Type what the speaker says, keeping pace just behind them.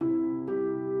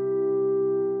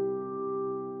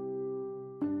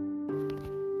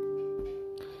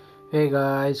Hey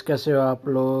guys, कैसे हो आप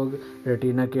लोग।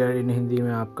 रेटिना केयर इन हिंदी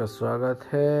में आपका स्वागत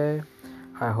है।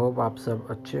 आई होप आप सब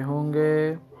अच्छे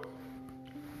होंगे।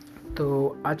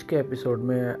 तो आज के एपिसोड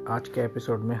में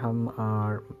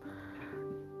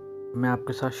मैं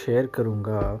आपके साथ शेयर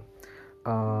करूँगा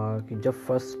कि जब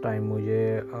फर्स्ट टाइम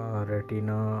मुझे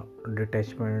रेटिना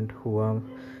डिटैचमेंट हुआ,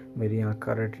 मेरी आँख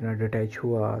का रेटिना डिटैच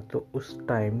हुआ, तो उस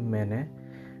टाइम मैंने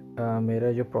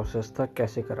मेरा जो प्रोसेस था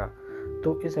कैसे करा।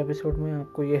 तो इस एपिसोड में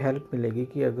आपको ये हेल्प मिलेगी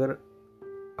कि अगर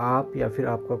आप या फिर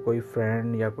आपका कोई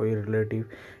फ्रेंड या कोई रिलेटिव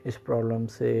इस प्रॉब्लम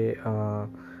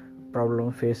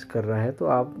फेस कर रहा है, तो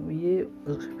आप ये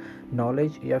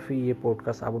नॉलेज या फिर ये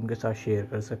पॉडकास्ट आप उनके साथ शेयर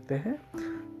कर सकते हैं।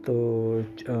 तो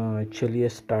चलिए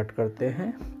स्टार्ट करते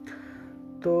हैं।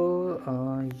 तो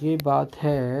ये बात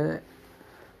है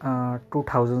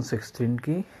 2016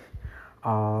 की,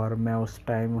 और मैं उस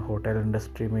टाइम होटल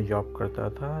इंडस्ट्री में जॉब करता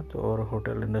था। तो और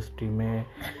होटल इंडस्ट्री में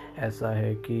ऐसा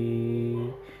है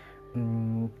कि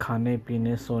खाने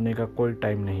पीने सोने का कोई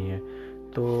टाइम नहीं है।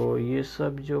 तो ये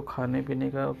सब जो खाने पीने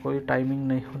का कोई टाइमिंग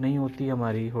नहीं होती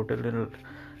हमारी होटल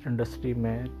इंडस्ट्री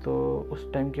में। तो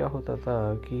उस टाइम क्या होता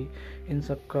था कि इन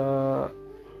सब का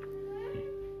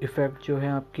इफ़ेक्ट जो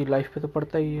है आपकी लाइफ पे तो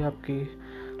पड़ता ही है, आपकी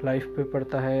लाइफ पे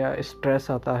पड़ता है या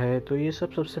स्ट्रेस आता है। तो ये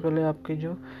सब सबसे पहले आपके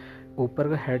जो ऊपर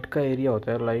का हेड का एरिया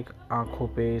होता है, लाइक आँखों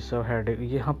पे सब हेड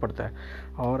यहाँ पड़ता है।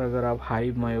 और अगर आप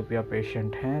हाई मायोपिया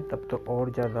पेशेंट हैं तब तो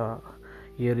और ज़्यादा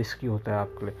ये रिस्की होता है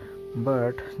आपके लिए।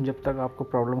 बट जब तक आपको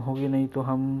प्रॉब्लम होगी नहीं तो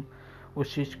हम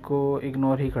उस चीज़ को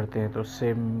इग्नोर ही करते हैं। तो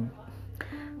सेम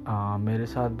मेरे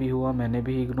साथ भी हुआ, मैंने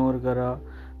भी इग्नोर करा।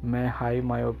 मैं हाई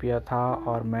मायोपिया था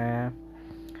और मैं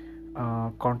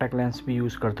कॉन्टैक्ट लेंस भी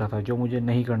यूज़ करता था, जो मुझे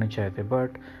नहीं करने चाहिए थे।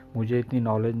 बट मुझे इतनी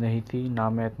नॉलेज नहीं थी, ना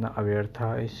मैं इतना अवेयर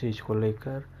था इस चीज़ को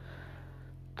लेकर।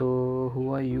 तो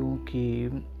हुआ यूँ कि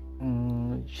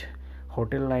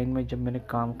होटल लाइन में जब मैंने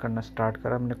काम करना स्टार्ट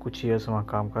करा, मैंने कुछ ईयर्स वहाँ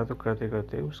काम करा, तो करते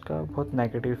करते उसका बहुत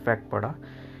नेगेटिव इफ़ेक्ट पड़ा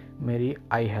मेरी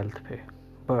आई हेल्थ पे।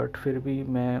 बट फिर भी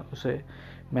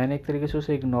मैंने एक तरीके से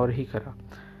उसे इग्नोर ही करा।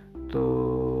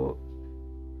 तो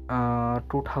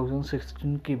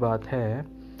 2016 की बात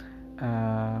है।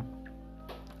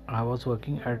 I was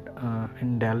working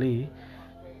in Delhi.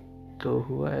 तो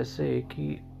हुआ ऐसे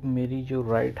कि मेरी जो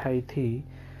राइट आई थी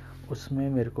उसमें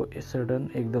मेरे को सडन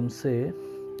एकदम से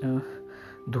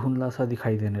धुंधला सा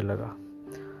दिखाई देने लगा।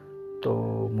 तो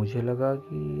मुझे लगा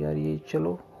कि यार ये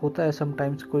चलो होता है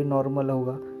समटाइम्स, कोई नॉर्मल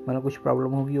होगा, मतलब कुछ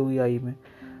प्रॉब्लम होगी आई में।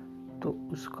 तो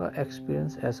उसका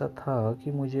एक्सपीरियंस ऐसा था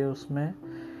कि मुझे उसमें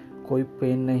कोई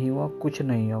पेन नहीं हुआ, कुछ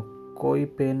नहीं हुआ, कोई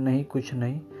पेन नहीं, कुछ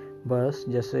नहीं। बस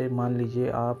जैसे मान लीजिए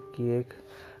आपकी एक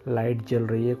लाइट जल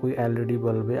रही है, कोई एलईडी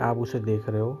बल्ब है, आप उसे देख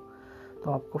रहे हो,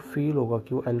 तो आपको फील होगा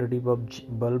कि वो एलईडी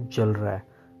बल्ब जल रहा है,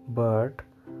 बट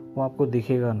वो आपको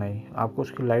दिखेगा नहीं। आपको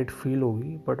उसकी लाइट फील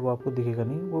होगी बट वो आपको दिखेगा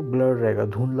नहीं, वो ब्लर रहेगा,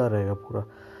 धुंधला रहेगा पूरा।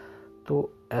 तो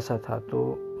ऐसा था।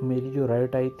 तो मेरी जो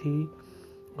राइट आई थी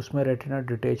उसमें रेटिना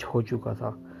डिटैच हो चुका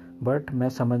था, बट मैं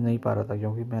समझ नहीं पा रहा था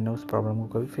क्योंकि मैंने उस प्रॉब्लम को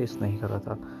कभी फेस नहीं करा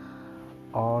था।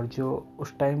 और जो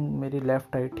उस टाइम मेरी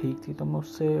लेफ़्ट आई ठीक थी, तो मैं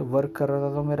उससे वर्क कर रहा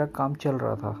था, तो मेरा काम चल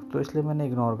रहा था, तो इसलिए मैंने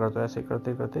इग्नोर कर दिया। ऐसे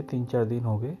करते करते 3-4 दिन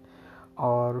हो गए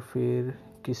और फिर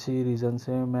किसी रीज़न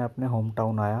से मैं अपने होम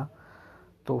टाउन आया।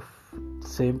 तो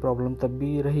सेम प्रॉब्लम तब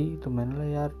भी रही। तो मैंने कहा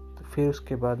यार, फिर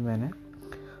उसके बाद मैंने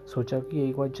सोचा कि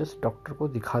एक बार जस्ट डॉक्टर को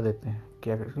दिखा देते हैं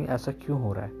क्या ऐसा क्यों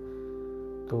हो रहा है।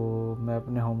 तो मैं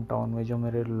अपने होम टाउन में जो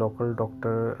मेरे लोकल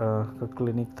डॉक्टर का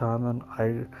क्लिनिक था,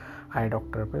 मैं आई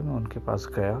डॉक्टर पे मैं उनके पास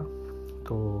गया।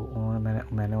 तो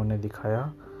मैंने उन्हें दिखाया।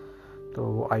 तो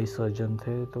वो आई सर्जन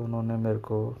थे, तो उन्होंने मेरे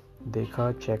को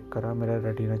देखा, चेक करा, मेरा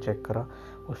रेटिना चेक करा।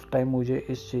 उस टाइम मुझे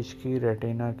इस चीज़ की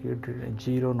रेटिना की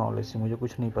जीरो नॉलेज थी, मुझे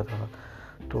कुछ नहीं पता था।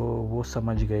 तो वो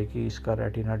समझ गए कि इसका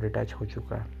रेटिना डिटैच हो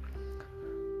चुका है।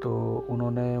 तो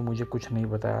उन्होंने मुझे कुछ नहीं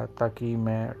बताया ताकि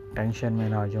मैं टेंशन में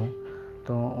ना आ जाऊँ।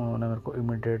 तो उन्होंने मेरे को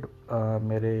इमीडिएट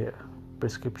मेरे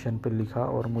प्रिस्क्रिप्शन पे लिखा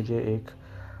और मुझे एक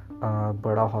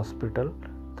बड़ा हॉस्पिटल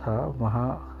था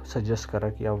वहाँ सजेस्ट करा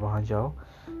कि आप वहाँ जाओ,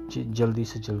 जल्दी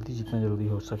से जल्दी, जितना जल्दी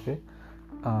हो सके,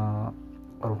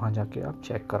 और वहाँ जाके आप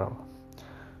चेक कराओ।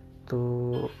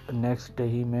 तो नेक्स्ट डे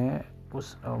ही मैं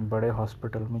उस बड़े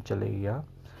हॉस्पिटल में चले गया।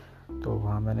 तो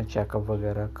वहाँ मैंने चेकअप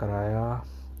वगैरह कराया।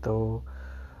 तो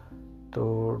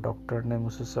डॉक्टर ने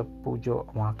मुझसे जो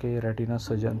वहाँ के रेटिना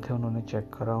सर्जन थे उन्होंने चेक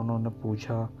करा। उन्होंने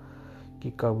पूछा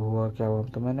कि कब हुआ, क्या हुआ।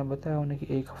 तो मैंने बताया उन्हें कि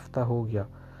 1 हफ्ता हो गया।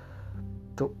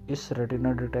 तो इस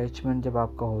रेटिना डिटैचमेंट जब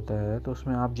आपका होता है तो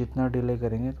उसमें आप जितना डिले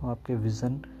करेंगे तो आपके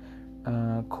विज़न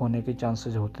खोने के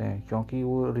चांसेस होते हैं, क्योंकि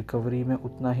वो रिकवरी में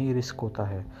उतना ही रिस्क होता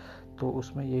है। तो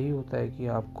उसमें यही होता है कि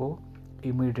आपको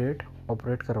इमीडिएट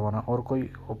ऑपरेट करवाना और कोई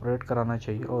ऑपरेट कराना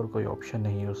चाहिए और कोई ऑप्शन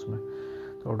नहीं है उसमें।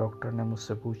 तो डॉक्टर ने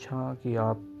मुझसे पूछा कि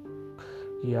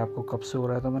ये आपको कब से हो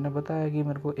रहा है। तो मैंने बताया कि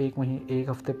मेरे को एक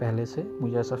हफ्ते पहले से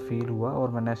मुझे ऐसा फील हुआ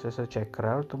और मैंने ऐसे चेक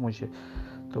कराया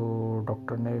तो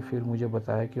डॉक्टर ने फिर मुझे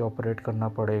बताया कि ऑपरेट करना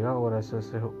पड़ेगा और ऐसे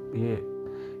ये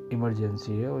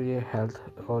इमरजेंसी है और ये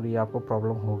हेल्थ और ये आपको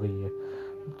प्रॉब्लम हो गई है।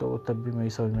 तो तब भी मेरी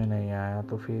समझ में नहीं आया।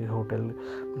 तो फिर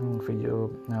फिर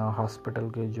जो हॉस्पिटल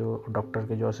के जो डॉक्टर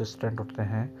के जो असिस्टेंट होते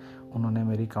हैं उन्होंने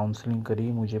मेरी काउंसलिंग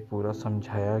करी, मुझे पूरा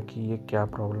समझाया कि ये क्या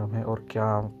प्रॉब्लम है और क्या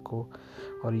आपको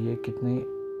और ये कितनी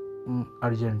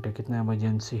अर्जेंट है, कितना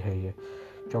इमरजेंसी है ये,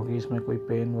 क्योंकि इसमें कोई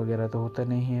पेन वगैरह तो होता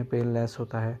नहीं है, पेन लेस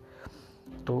होता है।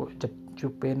 तो जब जो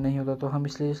पेन नहीं होता तो हम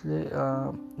इसलिए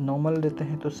नॉर्मल लेते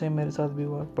हैं। तो सेम मेरे साथ भी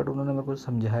हुआ, बट उन्होंने मेरे को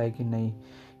समझाया कि नहीं,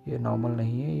 ये नॉर्मल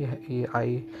नहीं है, ये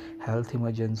आई हेल्थ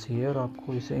इमरजेंसी है और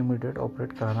आपको इसे इमीडिएट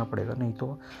ऑपरेट कराना पड़ेगा, नहीं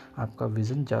तो आपका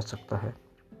विज़न जा सकता है।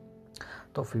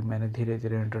 तो फिर मैंने धीरे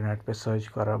धीरे इंटरनेट पे सर्च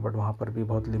करा, बट वहाँ पर भी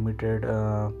बहुत लिमिटेड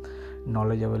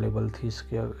नॉलेज अवेलेबल थी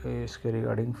इसके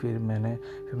रिगार्डिंग। फिर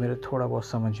मेरे थोड़ा बहुत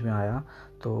समझ में आया।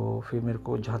 तो फिर मेरे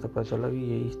को जहाँ तक पता चला कि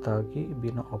यही था कि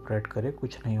बिना ऑपरेट करे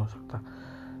कुछ नहीं हो सकता।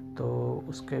 तो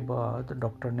उसके बाद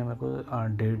डॉक्टर ने मेरे को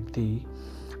डेट दी।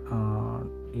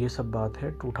 ये सब बात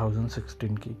है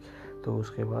 2016 की। तो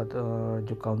उसके बाद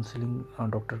जो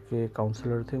डॉक्टर के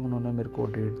काउंसलर थे उन्होंने मेरे को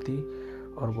डेट दी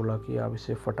और बोला कि आप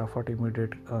इसे फटाफट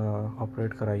इमीडिएट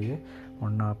ऑपरेट कराइए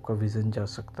वरना आपका विज़न जा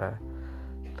सकता है।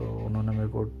 तो उन्होंने मेरे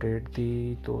को डेट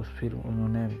दी, तो फिर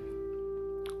उन्होंने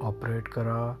ऑपरेट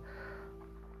करा।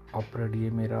 ये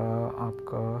मेरा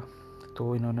आपका,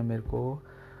 तो इन्होंने मेरे को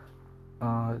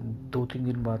 2-3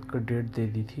 दिन बाद का डेट दे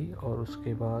दी थी और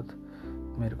उसके बाद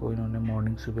मेरे को इन्होंने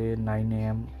मॉर्निंग सुबह 9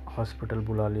 AM हॉस्पिटल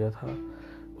बुला लिया था।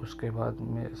 उसके बाद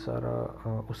मैं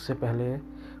उससे पहले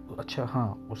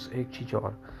उस एक चीज़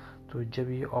और, तो जब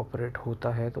ये ऑपरेट होता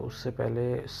है तो उससे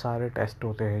पहले सारे टेस्ट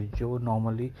होते हैं जो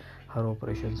नॉर्मली हर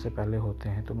ऑपरेशन से पहले होते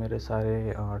हैं। तो मेरे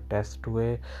सारे टेस्ट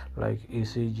हुए, like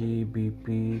ECG, BP,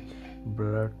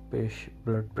 blood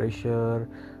pressure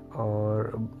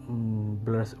और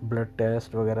ब्लड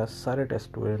टेस्ट वगैरह सारे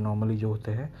टेस्ट हुए नॉर्मली जो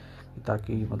होते हैं,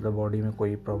 ताकि मतलब बॉडी में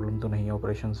कोई प्रॉब्लम तो नहीं है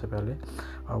ऑपरेशन से पहले।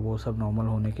 और वो सब नॉर्मल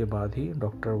होने के बाद ही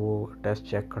डॉक्टर वो टेस्ट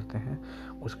चेक करते हैं,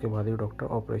 उसके बाद ही डॉक्टर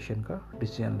ऑपरेशन का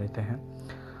डिसीजन लेते हैं।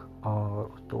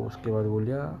 और तो उसके बाद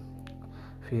बोलिया,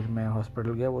 फिर मैं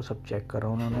हॉस्पिटल गया, वो सब चेक करा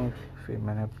उन्होंने। फिर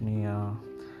मैंने अपनी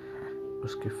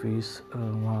उसकी फ़ीस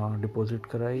वहाँ डिपॉज़िट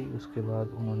कराई। उसके बाद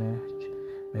उन्होंने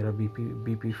मेरा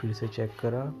बीपी फिर से चेक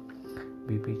करा।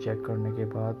 बीपी चेक करने के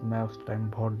बाद मैं उस टाइम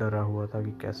बहुत डरा हुआ था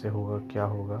कि कैसे होगा, क्या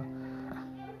होगा।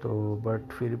 तो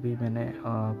बट फिर भी मैंने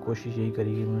कोशिश यही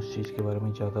करी कि मैं उस चीज़ के बारे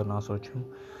में ज़्यादा ना सोचूं,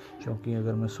 क्योंकि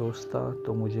अगर मैं सोचता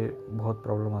तो मुझे बहुत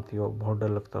प्रॉब्लम आती और बहुत डर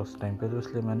लगता उस टाइम पे। तो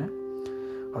इसलिए मैंने,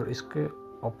 और इसके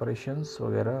ऑपरेशंस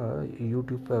वगैरह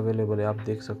यूट्यूब पे अवेलेबल है, आप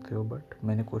देख सकते हो, बट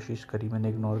मैंने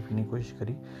इग्नोर करने की कोशिश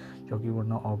करी, क्योंकि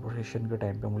वरना ऑपरेशन के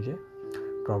टाइम पे मुझे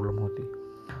प्रॉब्लम होती।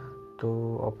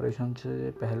 तो ऑपरेशन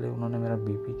से पहले उन्होंने मेरा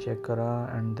बीपी चेक करा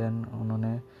एंड देन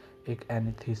उन्होंने एक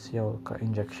एनेस्थीसिया का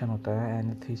इंजेक्शन होता है।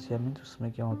 एनेस्थीसिया में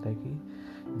उसमें क्या होता है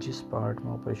कि जिस पार्ट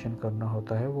में ऑपरेशन करना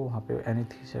होता है वो वहाँ पे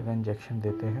एनेस्थीसिया का इंजेक्शन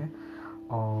देते हैं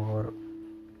और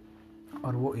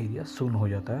वो एरिया सुन्न हो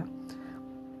जाता है।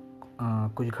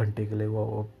 कुछ घंटे के लिए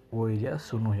वो एरिया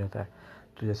सुन्न हो जाता है।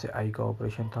 तो जैसे आई का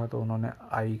ऑपरेशन था तो उन्होंने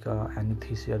आई का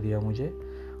एनेस्थीसिया दिया मुझे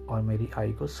और मेरी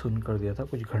आई को सुन्न कर दिया था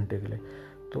कुछ घंटे के लिए।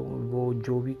 तो वो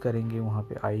जो भी करेंगे वहाँ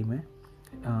पे आई में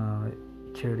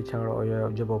छेड़छाड़ और या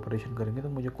जब ऑपरेशन करेंगे तो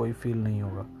मुझे कोई फील नहीं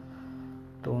होगा।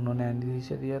 तो उन्होंने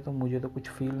एनेस्थीसिया दिया तो मुझे तो कुछ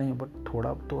फील नहीं, बट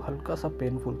थोड़ा तो हल्का सा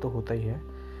पेनफुल तो होता ही है,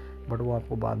 बट वो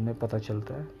आपको बाद में पता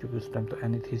चलता है, क्योंकि उस टाइम तो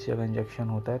एनेस्थीसिया का इंजेक्शन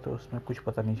होता है तो उसमें कुछ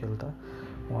पता नहीं चलता,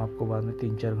 वो आपको बाद में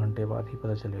 3-4 घंटे बाद ही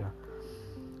पता चलेगा।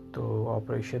 तो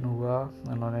ऑपरेशन हुआ,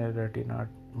 उन्होंने रेटिना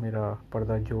मेरा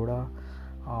पर्दा जोड़ा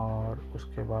और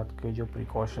उसके बाद के जो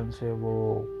प्रिकॉशंस है वो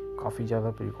काफ़ी ज़्यादा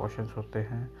प्रिकॉशंस होते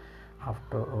हैं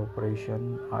आफ्टर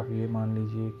ऑपरेशन। आप ये मान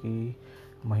लीजिए कि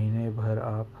महीने भर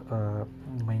आप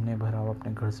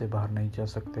अपने घर से बाहर नहीं जा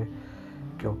सकते,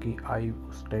 क्योंकि आई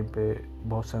उस टाइम पे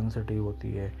बहुत सेंसिटिव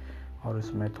होती है और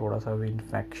इसमें थोड़ा सा भी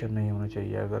इन्फेक्शन नहीं होना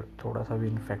चाहिए। अगर थोड़ा सा भी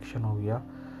इन्फेक्शन हो गया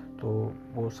तो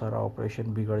वो सारा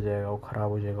ऑपरेशन बिगड़ जाएगा, वो ख़राब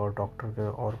हो जाएगा और डॉक्टर के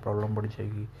और प्रॉब्लम बढ़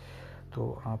जाएगी।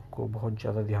 तो आपको बहुत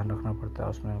ज़्यादा ध्यान रखना पड़ता है,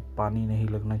 उसमें पानी नहीं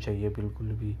लगना चाहिए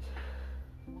बिल्कुल भी।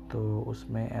 तो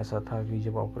उसमें ऐसा था कि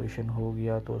जब ऑपरेशन हो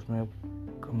गया तो उसमें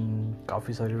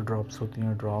काफ़ी सारी ड्रॉप्स होती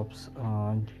हैं,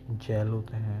 जेल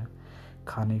होते हैं,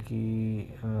 खाने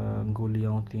की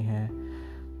गोलियां होती हैं,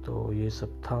 तो ये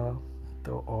सब था।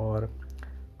 तो और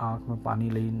आँख में पानी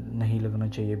नहीं लगना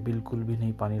चाहिए, बिल्कुल भी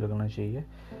नहीं पानी लगना चाहिए।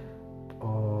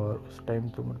 और उस टाइम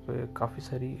तो मेरे पे काफ़ी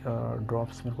सारी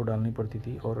ड्रॉप्स मेरे को डालनी पड़ती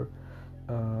थी और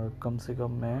कम से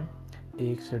कम मैं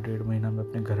 1 से 1.5 महीना मैं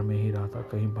अपने घर में ही रहा था,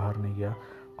 कहीं बाहर नहीं गया।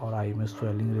 और आई में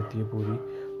स्वेलिंग रहती है पूरी,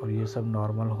 और ये सब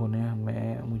नॉर्मल होने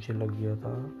में मुझे लग गया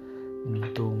था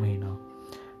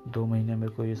 2 महीने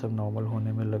मेरे को ये सब नॉर्मल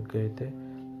होने में लग गए थे।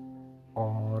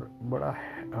 और बड़ा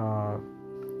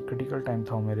क्रिटिकल टाइम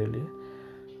था मेरे लिए।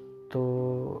 तो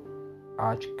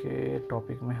आज के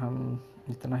टॉपिक में हम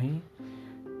इतना ही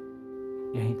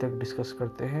यहीं तक डिस्कस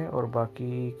करते हैं, और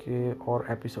बाकी के और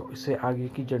एपिसोड, इससे आगे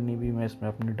की जर्नी भी मैं इसमें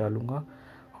अपनी डालूँगा।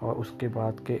 और उसके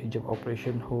बाद के जब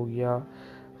ऑपरेशन हो गया,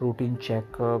 रूटीन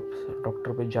चेकअप,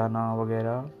 डॉक्टर पे जाना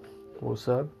वगैरह वो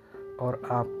सब। और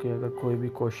आपके अगर कोई भी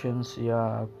क्वेश्चंस या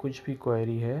कुछ भी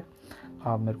क्वेरी है,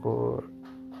 आप मेरे को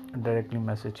डायरेक्टली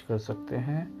मैसेज कर सकते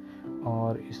हैं।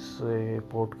 और इस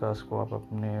पॉडकास्ट को आप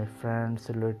अपने फ्रेंड्स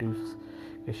रिलेटिव्स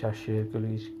के साथ शेयर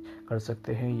कर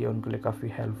सकते हैं, ये उनके लिए काफ़ी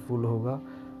हेल्पफुल होगा।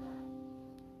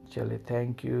 चलिए,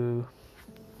 थैंक यू।